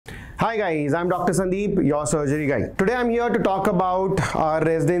Hi guys, I'm Dr. Sandeep, your surgery guy. Today I'm here to talk about our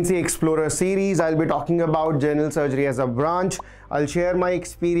Residency Explorer series. I'll be talking about general surgery as a branch. I'll share my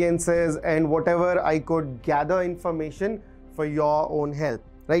experiences and whatever I could gather information for your own help,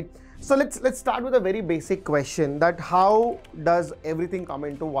 right? So let's start with a very basic question, that how does everything come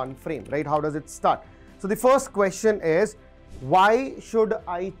into one frame, right? How does it start? So the first question is, why should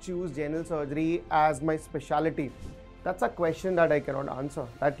I choose general surgery as my specialty? That's a question that I cannot answer,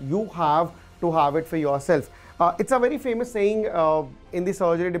 that you have to have it for yourself. It's a very famous saying in the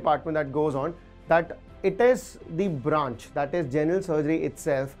surgery department that goes on, that it is the branch, that is general surgery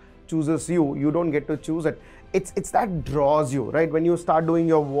itself, chooses you. You don't get to choose it. It's that draws you, right? When you start doing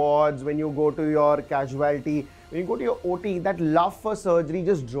your wards, when you go to your casualty, when you go to your OT, that love for surgery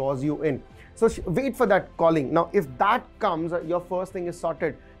just draws you in. So wait for that calling. Now, if that comes, your first thing is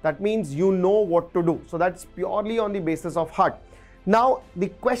sorted. That means you know what to do. So that's purely on the basis of heart. Now, the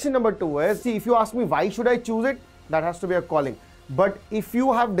question number two is, see, if you ask me why should I choose it, that has to be a calling. But if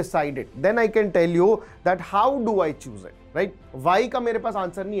you have decided, then I can tell you that how do I choose it, right? Why ka mere paas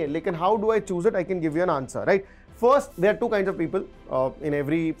answer nahi hai, lekin how do I choose it, I can give you an answer, right? First, there are two kinds of people in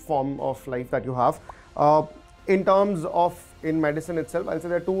every form of life that you have. In terms of in medicine itself, I'll say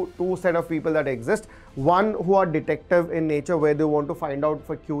there are two set of people that exist. One who are detective in nature, where they want to find out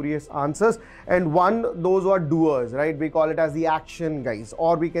for curious answers, and one those who are doers, right? We call it as the action guys,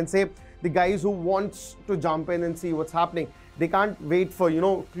 or we can say the guys who wants to jump in and see what's happening. They can't wait for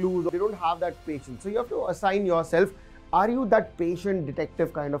clues. They don't have that patience. So you have to assign yourself, are you that patient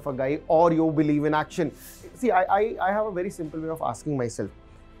detective kind of a guy, or you believe in action? See, I have a very simple way of asking myself,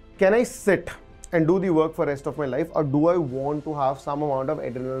 can I sit and do the work for the rest of my life, or do I want to have some amount of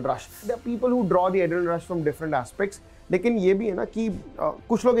adrenaline rush? There are people who draw the adrenaline rush from different aspects, लेकिन ये भी है ना कि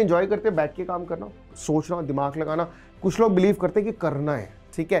कुछ लोग enjoy करते हैं बैठ के काम करना, सोचना, दिमाग लगाना, कुछ लोग believe करते हैं कि करना है,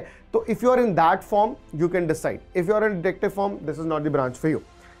 ठीक है? तो if you are in that form, you can decide. If you are in detective form, this is not the branch for you.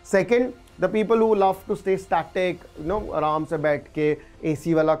 Second, the people who love to stay static, आराम से बैठ के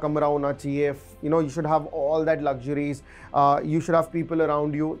AC वाला कमरा होना चाहिए, you should have all that luxuries, you should have people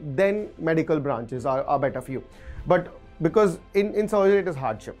around you, then medical branches are better for you. But because in surgery it is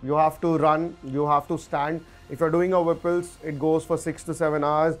hardship, you have to run, you have to stand. If you're doing a Whipples, it goes for 6 to 7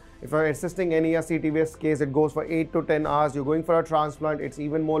 hours. If you're assisting any CTVS case, it goes for 8 to 10 hours. You're going for a transplant, it's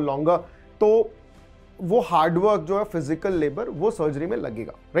even more longer. So वो hard work जो है physical labor वो surgery में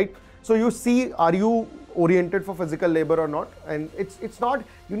लगेगा, right? So you see, are you oriented for physical labor or not? And it's not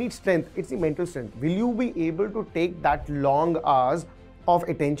you need strength, it's the mental strength. Will you be able to take that long hours of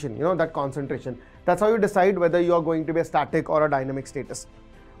attention, that concentration? That's how you decide whether you are going to be a static or a dynamic status.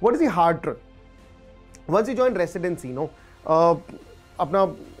 What is the hard truth? Once you join residency,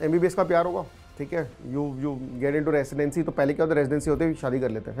 अपना MBBS का प्यार होगा, ठीक है? You get into residency, तो पहले क्या होता है, residency होते ही शादी कर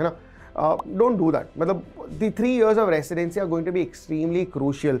लेते हैं, है ना? Don't do that. The 3 years of residency are going to be extremely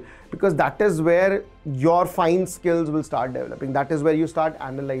crucial, because that is where your fine skills will start developing. That is where you start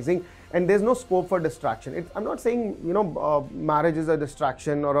analyzing, and there's no scope for distraction. I'm not saying marriage is a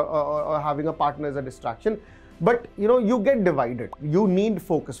distraction, or having a partner is a distraction, but you get divided. You need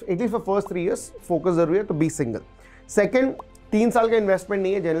focus. At least for first 3 years, focus जरूरी है to be single. Second, 3 साल का investment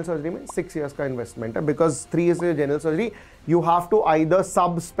नहीं है general surgery में, 6 years का investment है, because 3 years general surgery you have to either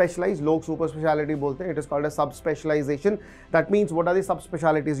सब स्पेशलाइज, लोग सुपर स्पेशलिटी बोलते हैं, इट इज कॉल्ड अ सब specialisation. That means what are the sub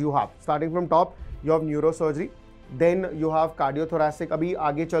specialities you have? Starting from top, you have neuro surgery, then you have cardiothoracic. अभी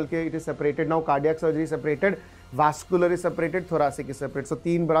आगे चल के it is separated now. Cardiac surgery is separated, vascular is separated, thoracic is separate. So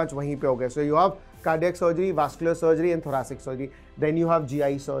 3 branch वहीं पे हो गए. So you have cardiac surgery, vascular surgery and thoracic surgery. Then you have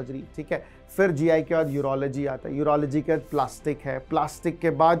GI surgery, ठीक है? फिर GI के बाद urology आता है. Urology के बाद plastic है. Plastic के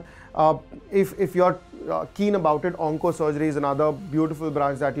बाद if you are keen about it, onco surgery is another beautiful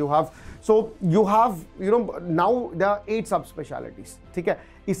branch that you have. So you have now there are 8 subspecialties, ठीक है?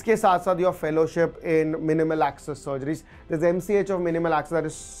 इसके साथ साथ your fellowship in minimal access surgeries. There's MCH of minimal access, that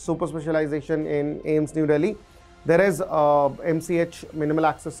is super specialization in AIMS New Delhi. There is MCH minimal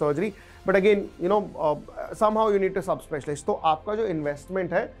access surgery, but again somehow you need to subspecialize. तो आपका जो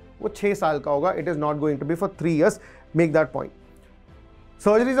investment है वो 6 साल का होगा. It is not going to be for 3 years. Make that point.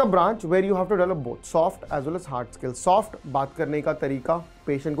 Surgery is a branch where you have to develop both soft as well as hard skills. Soft, बात करने का तरीका,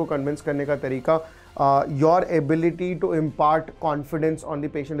 patient को convince करने का तरीका, your ability to impart confidence on the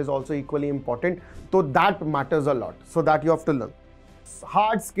patient is also equally important. So that matters a lot. So that you have to learn.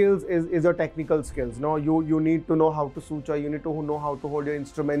 Hard skills is your technical skills. You need to know how to suture. You need to know how to hold your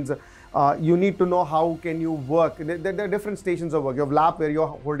instruments. You need to know how can you work. There are different stations of work. You have lab where you're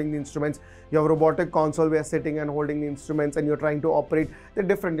holding the instruments. You have robotic console where you're sitting and holding the instruments and you're trying to operate. They're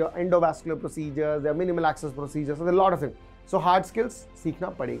different. Your endovascular procedures, there are minimal access procedures. So there are a lot of things. So hard skills सीखना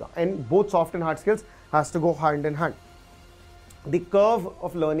पड़ेगा, and both soft and hard skills has to go hand in hand. The curve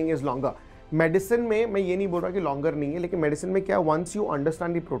of learning is longer. Medicine में मैं ये नहीं बोल रहा कि longer नहीं है, लेकिन medicine में क्या है, once you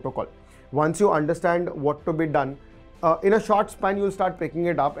understand the protocol, once you understand what to be done, in a short span you will start picking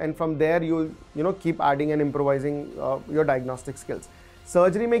it up, and from there you will keep adding and improvising your diagnostic skills.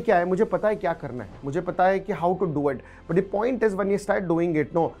 Surgery में क्या है, मुझे पता है क्या करना है, मुझे पता है कि how to do it, but the point is when you start doing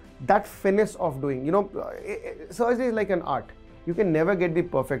it, no, that finish of doing, surgery is like an art. You can never get the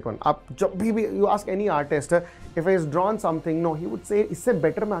perfect one. आप जब भी you ask any artist if he has drawn something, no, he would say इससे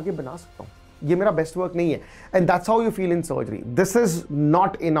better मैं आगे बना सकता हूँ, ये मेरा best work नहीं है. And that's how you feel in surgery. This is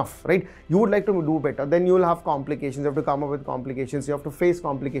not enough, right? You would like to do better, then you will have complications, you have to come up with complications, you have to face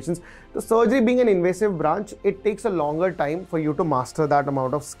complications. So surgery being an invasive branch, it takes a longer time for you to master that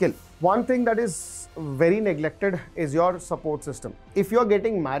amount of skill. One thing that is very neglected is your support system. If you're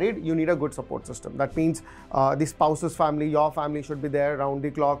getting married, you need a good support system. That means the spouse's family, your family should be there around the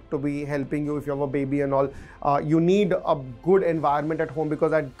clock to be helping you if you have a baby and all. You need a good environment at home,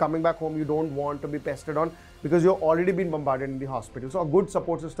 because at coming back home you don't want to be pestered on, because you've already been bombarded in the hospital. So a good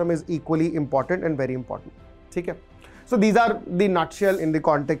support system is equally important and very important. Okay? So these are the nutshell in the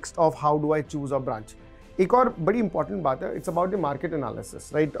context of how do I choose a branch. एक और बड़ी important बात है, it's about the market analysis,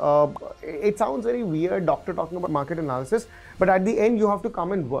 right? It sounds very weird, doctor talking about market analysis, but at the end you have to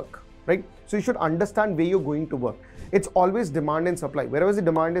come and work, right? So you should understand where you're going to work. It's always demand and supply. Wherever the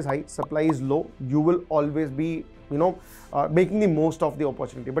demand is high, supply is low, you will always be, making the most of the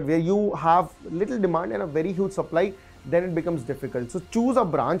opportunity. But where you have little demand and a very huge supply, then it becomes difficult. So choose a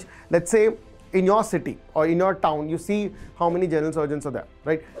branch. Let's say in your city or in your town, you see how many general surgeons are there,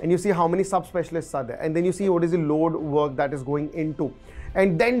 right? And you see how many subspecialists are there, and then you see what is the load work that is going into,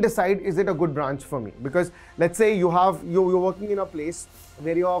 and then decide, is it a good branch for me? Because let's say you're working in a place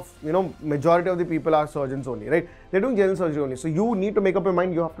where you have, majority of the people are surgeons only, right? They're doing general surgery only. So you need to make up your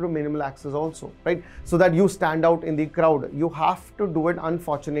mind, you have to do minimal access also, right? So that you stand out in the crowd. You have to do it,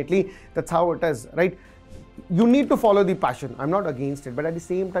 unfortunately. That's how it is, right? You need to follow the passion. I'm not against it, but at the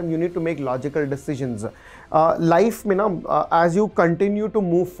same time, you need to make logical decisions. Life, as you continue to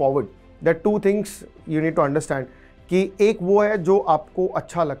move forward, there are two things you need to understand. कि एक वो है जो आपको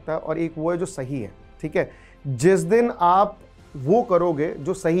अच्छा लगता है और एक वो है जो सही है, ठीक है? जिस दिन आप वो करोगे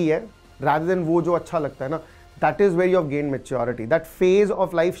जो सही है rather than वो जो अच्छा लगता है ना, that is where you have gained maturity. That phase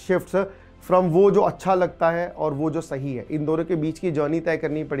of life shifts from वो जो अच्छा लगता है और वो जो सही है. इन दोनों के बीच की जर्नी तय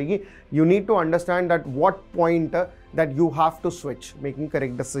करनी पड़ेगी. You need to understand that what point that you have to switch, making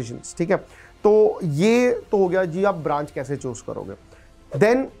correct decisions. ठीक है? तो ये तो हो गया जी, आप ब्रांच कैसे चूज करोगे.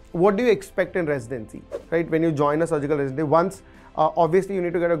 Then what do you expect in residency, right? When you join a surgical residency, once obviously you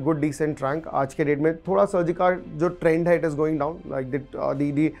need to get a good decent rank. आज के डेट में थोड़ा surgical जो trend है, it is going down. Like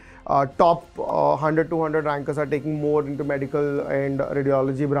the top 100-200 rankers are taking more into medical and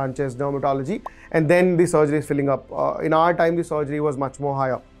radiology branches, dermatology, and then the surgery is filling up. In our time, the surgery was much more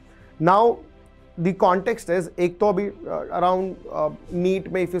higher. Now the context is, एक तो अभी around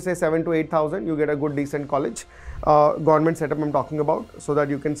NEET में if you say 7,000 to 8,000, you get a good decent college. Government setup I'm talking about, so that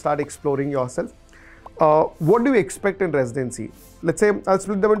you can start exploring yourself. What do you expect in residency? Let's say I'll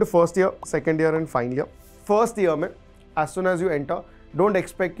split them into first year, second year and final year. First year mein, as soon as you enter, don't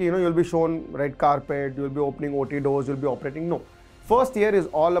expect you'll be shown red carpet, you'll be opening OT doors, you'll be operating. No. First year is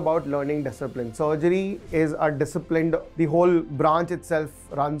all about learning discipline. Surgery is a disciplined, the whole branch itself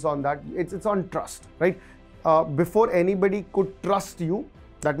runs on that. It's on trust, right? Before anybody could trust you,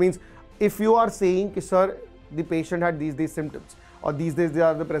 that means if you are saying, sir, the patient had these symptoms, or these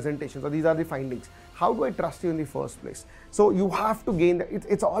are the presentations, or these are the findings, how do I trust you in the first place? So you have to gain that.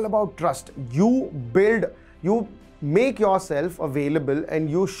 It's all about trust. You make yourself available and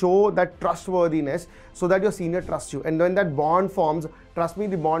you show that trustworthiness so that your senior trusts you. And when that bond forms, trust me,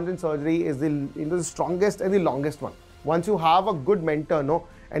 the bond in surgery is the strongest and the longest one. Once you have a good mentor,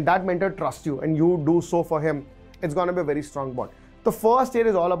 and that mentor trusts you and you do so for him, it's going to be a very strong bond. The first year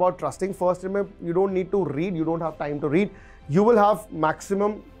is all about trusting. First year, you don't need to read, you don't have time to read. You will have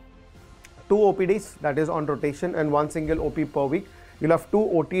maximum 2 OP days, that is on rotation, and 1 single OP per week. You'll have 2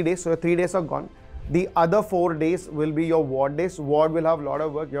 OT days, so your 3 days are gone. The other 4 days will be your ward days. Ward will have a lot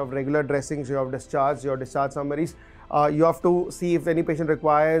of work. You have regular dressings, you have discharge, your discharge summaries. You have to see if any patient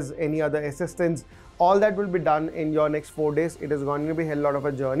requires any other assistance. All that will be done in your next 4 days. It is going to be a hell lot of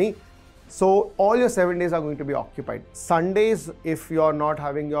a journey. So all your 7 days are going to be occupied. Sundays, if you're not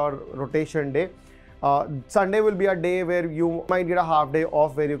having your rotation day, Sunday will be a day where you might get a half day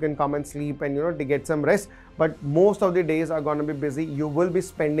off where you can come and sleep and to get some rest. But most of the days are going to be busy. You will be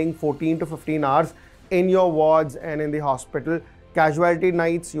spending 14 to 15 hours in your wards and in the hospital Casualty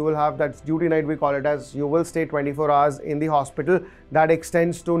nights, you will have, that's duty night we call it as, you will stay 24 hours in the hospital. That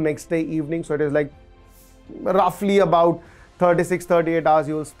extends to next day evening. So it is like roughly about 36-38 hours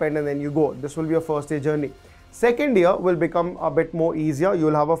you will spend and then you go. This will be your first year journey. Second year will become a bit more easier. You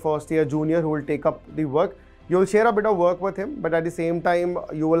will have a first year junior who will take up the work. You will share a bit of work with him, but at the same time,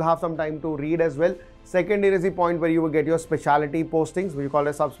 you will have some time to read as well. Second year is the point where you will get your specialty postings, which you call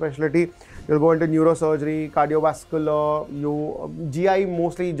as subspecialty. You'll go into neurosurgery, cardiovascular, GI,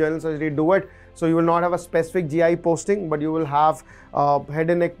 mostly general surgery do it. So you will not have a specific GI posting, but you will have head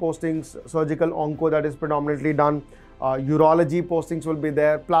and neck postings, surgical onco that is predominantly done. Urology postings will be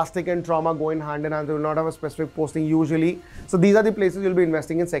there. Plastic and trauma go in hand in hand. They will not have a specific posting usually. So these are the places you'll be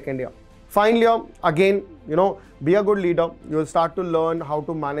investing in second year. Final year, again, be a good leader. You will start to learn how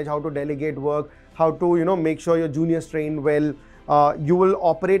to manage, how to delegate work, how to, make sure your juniors train well. You will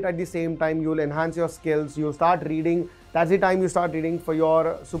operate at the same time. You will enhance your skills. You will start reading. That's the time you start reading for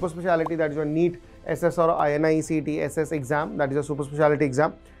your super specialty. That is your NEET, SS or INI-CET SS exam. That is your super specialty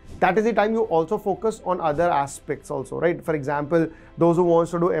exam. That is the time you also focus on other aspects also, right? For example, those who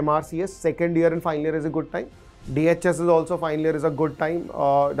wants to do MRCS, second year and final year is a good time. DHS is also final year is a good time.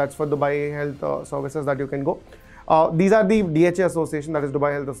 That's for Dubai Health Services that you can go. These are the DHA Association, that is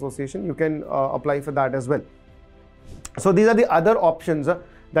Dubai Health Association. You can apply for that as well. So these are the other options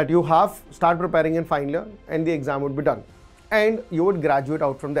that you have. Start preparing in final year and the exam would be done. And you would graduate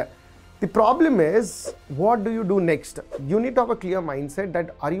out from there. The problem is, what do you do next? You need to have a clear mindset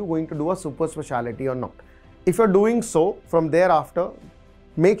that are you going to do a super specialty or not? If you're doing so, from thereafter,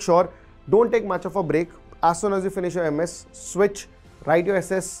 make sure don't take much of a break. As soon as you finish your MS, switch, write your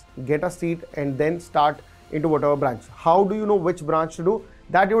SS, get a seat and then start into whatever branch. How do you know which branch to do?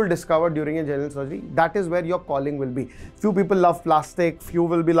 That you will discover during a general surgery. That is where your calling will be. Few people love plastic, few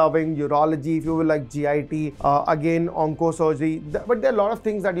will be loving urology, few will like GIT, again onco surgery. But there are a lot of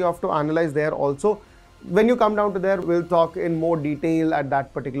things that you have to analyze there also. When you come down to there, we'll talk in more detail at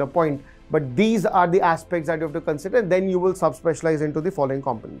that particular point. But these are the aspects that you have to consider. Then you will subspecialize into the following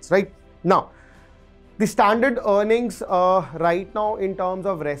components, right? Now, the standard earnings right now in terms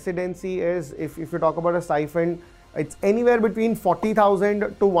of residency is, if you talk about a stipend, it's anywhere between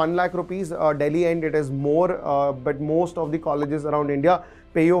 40,000 to 1 lakh rupees. Delhi end it is more, but most of the colleges around India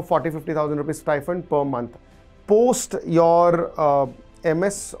pay you 40-50,000 rupees stipend per month. Post your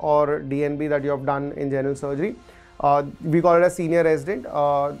MS or DNB that you have done in general surgery, we call it a senior resident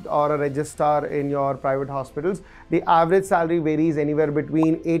or a registrar in your private hospitals. The average salary varies anywhere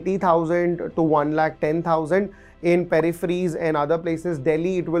between 80,000 to 1,10,000. In peripheries and other places,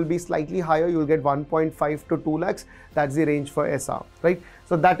 Delhi, it will be slightly higher. You will get 1.5 to 2 lakhs. That's the range for SR, right?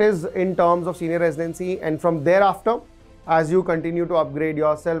 So that is in terms of senior residency. And from thereafter, as you continue to upgrade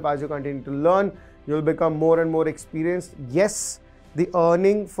yourself, as you continue to learn, you will become more and more experienced. Yes, the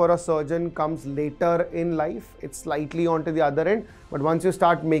earning for a surgeon comes later in life. It's slightly onto the other end. But once you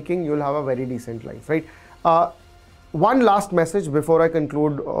start making, you'll have a very decent life, right? One last message before I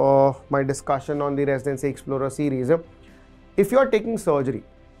conclude my discussion on the Residency Explorer series. If you are taking surgery,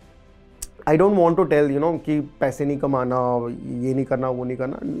 I don't want to tell, कि पैसे नहीं कमाना, ये नहीं करना, वो नहीं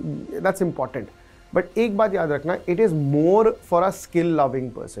करना. That's important. But एक बात याद रखना, it is more for a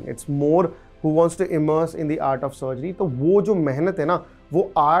skill-loving person. It's more who wants to immerse in the art of surgery. तो वो जो मेहनत है ना,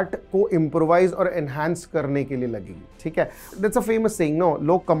 वो आर्ट को इम्प्रोवाइज और एनहांस करने के लिए लगेगी, ठीक है? That's a famous saying, no?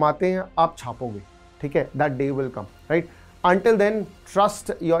 लोग कमाते हैं, आप छापोगे. Okay, that day will come, right? Until then,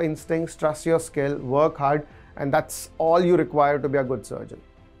 trust your instincts, trust your skill, work hard, and that's all you require to be a good surgeon.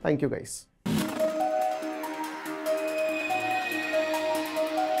 Thank you, guys.